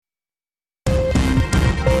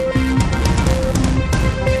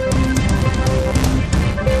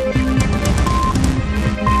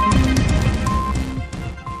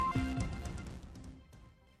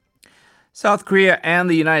South Korea and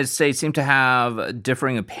the United States seem to have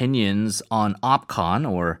differing opinions on OPCON,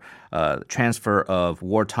 or transfer of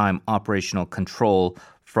wartime operational control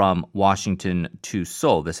from Washington to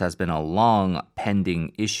Seoul. This has been a long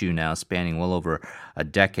pending issue now, spanning well over a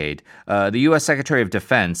decade. The U.S. Secretary of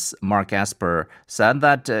Defense, Mark Esper, said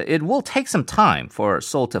that it will take some time for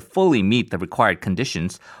Seoul to fully meet the required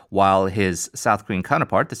conditions, while his South Korean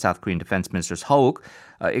counterpart, the South Korean Defense Minister Seok,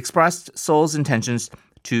 expressed Seoul's intentions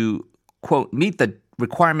to, quote, meet the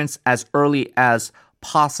requirements as early as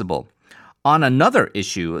possible. On another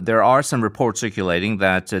issue, there are some reports circulating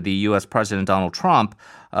that the U.S. President Donald Trump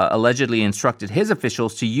allegedly instructed his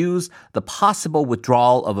officials to use the possible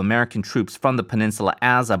withdrawal of American troops from the peninsula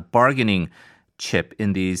as a bargaining chip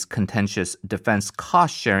in these contentious defense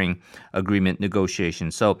cost-sharing agreement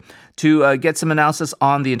negotiations. So to get some analysis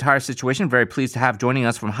on the entire situation, very pleased to have joining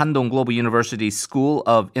us from Handong Global University School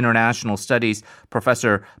of International Studies,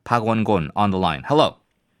 Professor Park Won Gon on the line. Hello.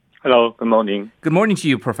 Hello, good morning. Good morning to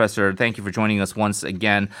you, Professor. Thank you for joining us once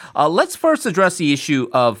again. Let's first address the issue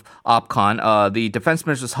of OPCON. The Defense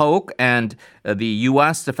Minister Seok and the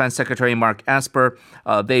U.S. Defense Secretary Mark Esper,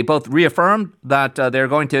 they both reaffirmed that they're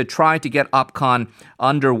going to try to get OPCON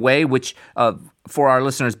underway, which, for our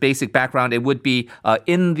listeners' basic background, it would be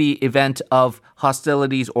in the event of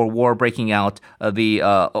hostilities or war breaking out, the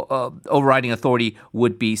overriding authority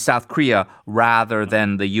would be South Korea rather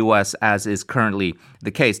than the U.S., as is currently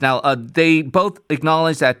the case. Now, they both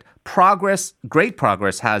acknowledge that great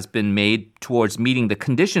progress has been made towards meeting the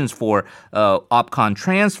conditions for OPCON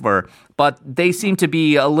transfer, but they seem to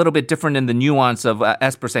be a little bit different in the nuance of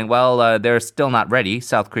Esper saying, well, they're still not ready.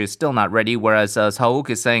 South Korea's still not ready, whereas Seok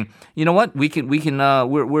is saying, you know what,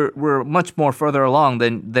 we're much more further along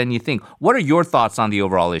than you think. What are your thoughts on the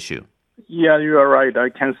overall issue? Yeah, you are right. I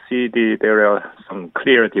can see there are some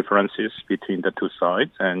clear differences between the two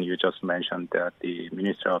sides, and you just mentioned that the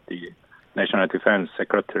Minister of the National Defense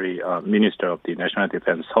Secretary, Minister of the National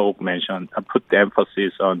Defense, Seok mentioned, put the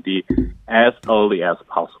emphasis on the as early as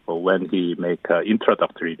possible when he make an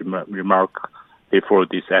introductory remark before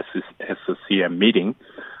this SCM meeting.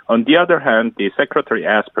 On the other hand, the Secretary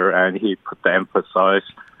Esper, and he put the emphasis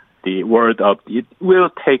the word of it will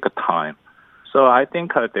take time. So I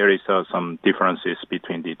think there is some differences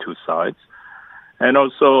between the two sides. And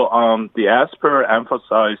also, the Esper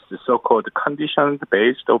emphasized the so-called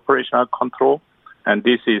conditions-based operational control, and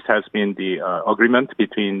this has been the agreement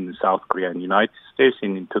between South Korea and the United States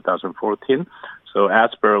in 2014. So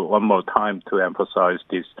Esper, one more time, to emphasize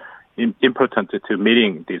this important to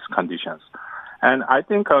meeting these conditions. And I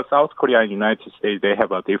think South Korea and the United States, they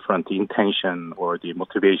have a different intention or the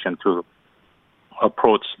motivation to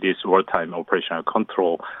approach this wartime operational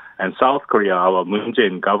control. And South Korea, our Moon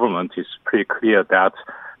Jae-in government, is pretty clear that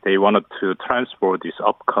they wanted to transfer this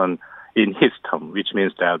OPCON in his term, which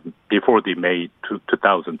means that before the May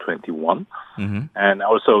 2021. Mm-hmm. And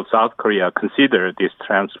also South Korea considered this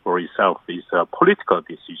transfer itself is a political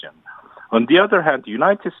decision. On the other hand, the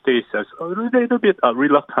United States is a little bit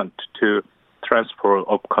reluctant to transfer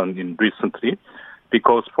OPCON in recently,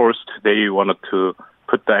 because first they wanted to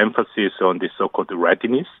put the emphasis on the so-called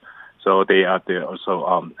readiness. So they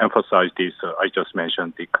also emphasize this, I just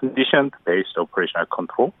mentioned, the condition-based operational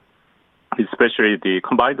control, especially the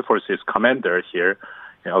Combined Forces Commander here,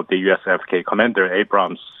 the USFK Commander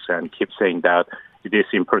Abrams, and keep saying that it is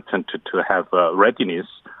important to have a readiness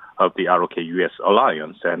of the ROK-US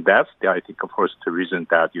alliance. And that's, I think, of course, the reason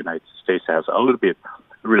that the United States has a little bit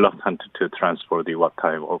reluctant to transfer the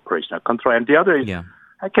wartime operational control. And the other is,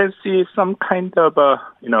 I can see some kind of,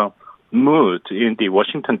 mood in the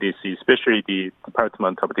Washington, D.C., especially the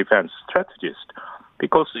Department of Defense strategist,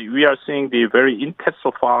 because we are seeing the very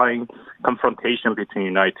intensifying confrontation between the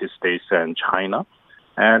United States and China,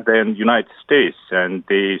 and then United States. And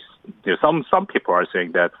some people are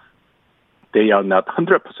saying that they are not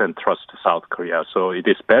 100% trust South Korea, so it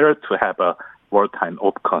is better to have a wartime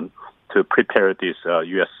OPCON to prepare this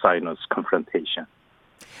U.S.-China's confrontation.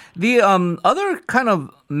 The other kind of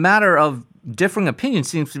matter of differing opinion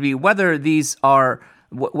seems to be whether these are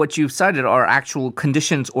what you've cited are actual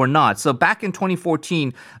conditions or not. So back in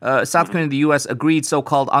 2014, South Korea and the U.S. agreed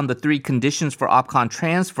so-called on the three conditions for OPCON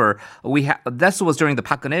transfer. This was during the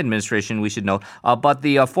Park Won Gon administration, we should know. But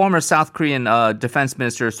the former South Korean Defense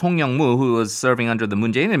Minister Song Young-moo, who was serving under the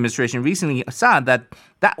Moon Jae-in administration, recently said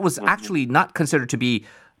that was actually not considered to be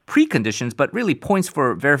preconditions, but really points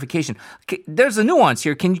for verification. There's a nuance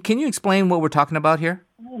here. Can you explain what we're talking about here?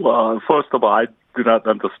 Well, first of all, I do not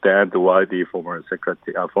understand why the former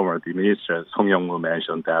Minister Song Young-moo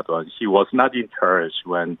mentioned that he was not in charge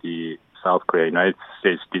when the South Korea, United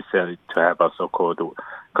States decided to have a so-called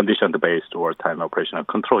condition-based wartime operational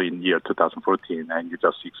control in year 2014, and you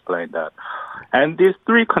just explained that. And these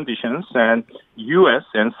three conditions, and U.S.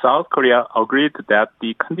 and South Korea agreed that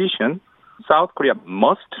the condition South Korea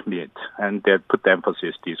must meet, and they put the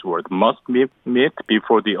emphasis this word, must meet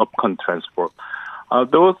before the OPCON transfer.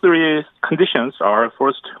 Those three conditions are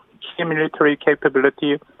first, key military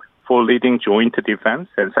capability for leading joint defense,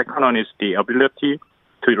 and second one is the ability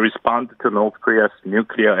to respond to North Korea's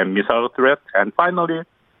nuclear and missile threat, and finally,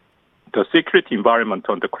 the security environment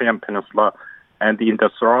on the Korean Peninsula and in the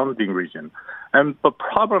surrounding region. And the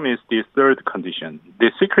problem is the third condition,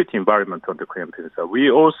 the security environment on the Korean Peninsula. We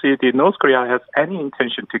all see that North Korea has any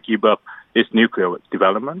intention to give up its nuclear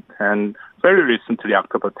development. And very recently,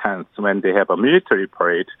 October 10th, when they have a military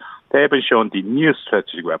parade, they haven't shown the new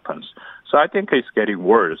strategic weapons. So I think it's getting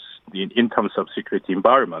worse in terms of security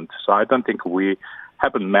environment. So I don't think we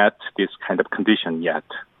haven't met this kind of condition yet.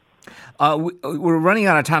 We're running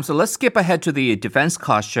out of time, so let's skip ahead to the defense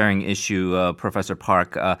cost-sharing issue, Professor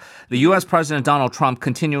Park. The U.S. President Donald Trump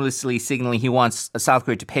continuously signaling he wants South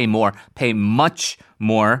Korea to pay much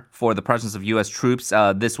more for the presence of U.S. troops.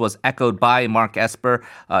 This was echoed by Mark Esper.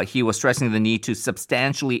 He was stressing the need to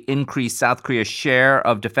substantially increase South Korea's share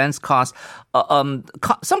of defense costs.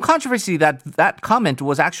 Some controversy that comment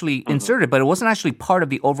was actually inserted, but it wasn't actually part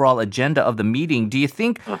of the overall agenda of the meeting. Do you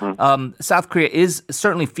think South Korea is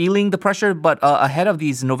certainly feeling the pressure, but ahead of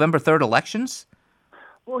these November 3rd elections?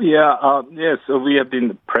 Well, yes, we have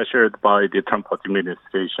been pressured by the Trump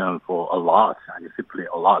administration for a lot, simply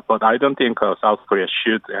a lot. But I don't think South Korea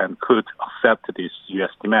should and could accept this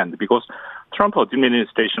U.S. demand because Trump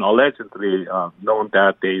administration allegedly known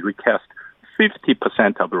that they request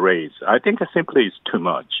 50% of a raise. I think simply it's too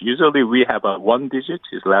much. Usually we have a one digit,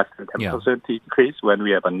 is less than 10% increase when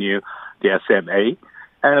we have the SMA.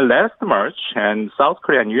 And last March, and South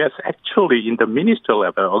Korea and U.S. actually in the ministerial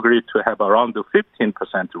level agreed to have around the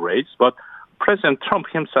 15% raise, but President Trump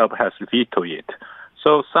himself has vetoed it.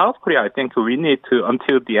 So South Korea, I think we need to,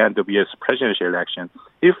 until the end of U.S. presidential election,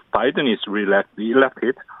 if Biden is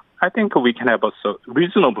elected, I think we can have a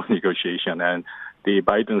reasonable negotiation. And the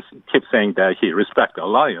Biden keeps saying that he respects the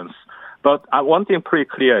alliance. But one thing pretty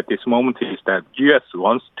clear at this moment is that U.S.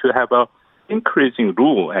 wants to have a increasing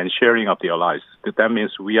rule and sharing of the allies. That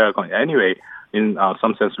means we are going, anyway, in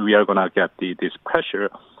some sense, we are going to get this pressure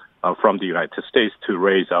from the United States to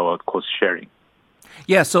raise our cost sharing.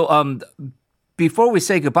 Yeah, so before we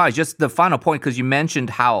say goodbye, just the final point, because you mentioned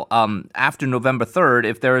how after November 3rd,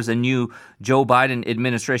 if there is a new Joe Biden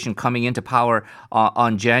administration coming into power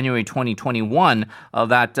on January 2021,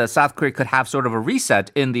 that South Korea could have sort of a reset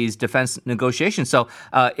in these defense negotiations. So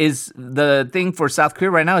is the thing for South Korea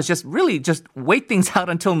right now is just wait things out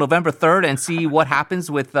until November 3rd and see what happens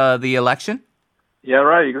with the election? Yeah,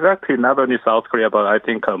 right, exactly. Not only South Korea, but I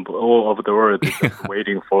think all over the world is just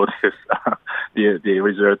waiting for this, the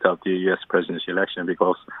result of the U.S. presidential election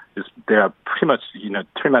because there are pretty much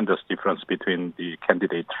tremendous difference between the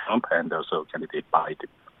candidate Trump and also candidate Biden.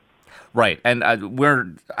 Right, and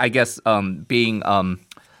we're, I guess, being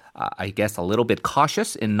a little bit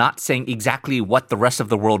cautious in not saying exactly what the rest of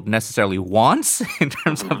the world necessarily wants in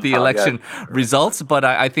terms of the election results. But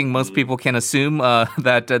I think most people can assume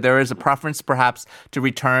that there is a preference perhaps to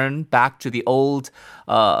return back to the old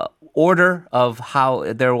order of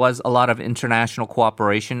how there was a lot of international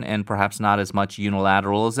cooperation and perhaps not as much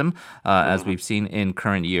unilateralism as we've seen in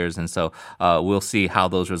current years. And so we'll see how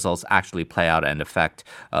those results actually play out and affect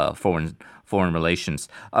foreign relations.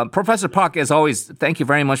 Professor Park, as always, thank you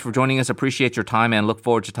very much for joining us. Appreciate your time and look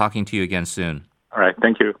forward to talking to you again soon. All right.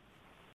 Thank you.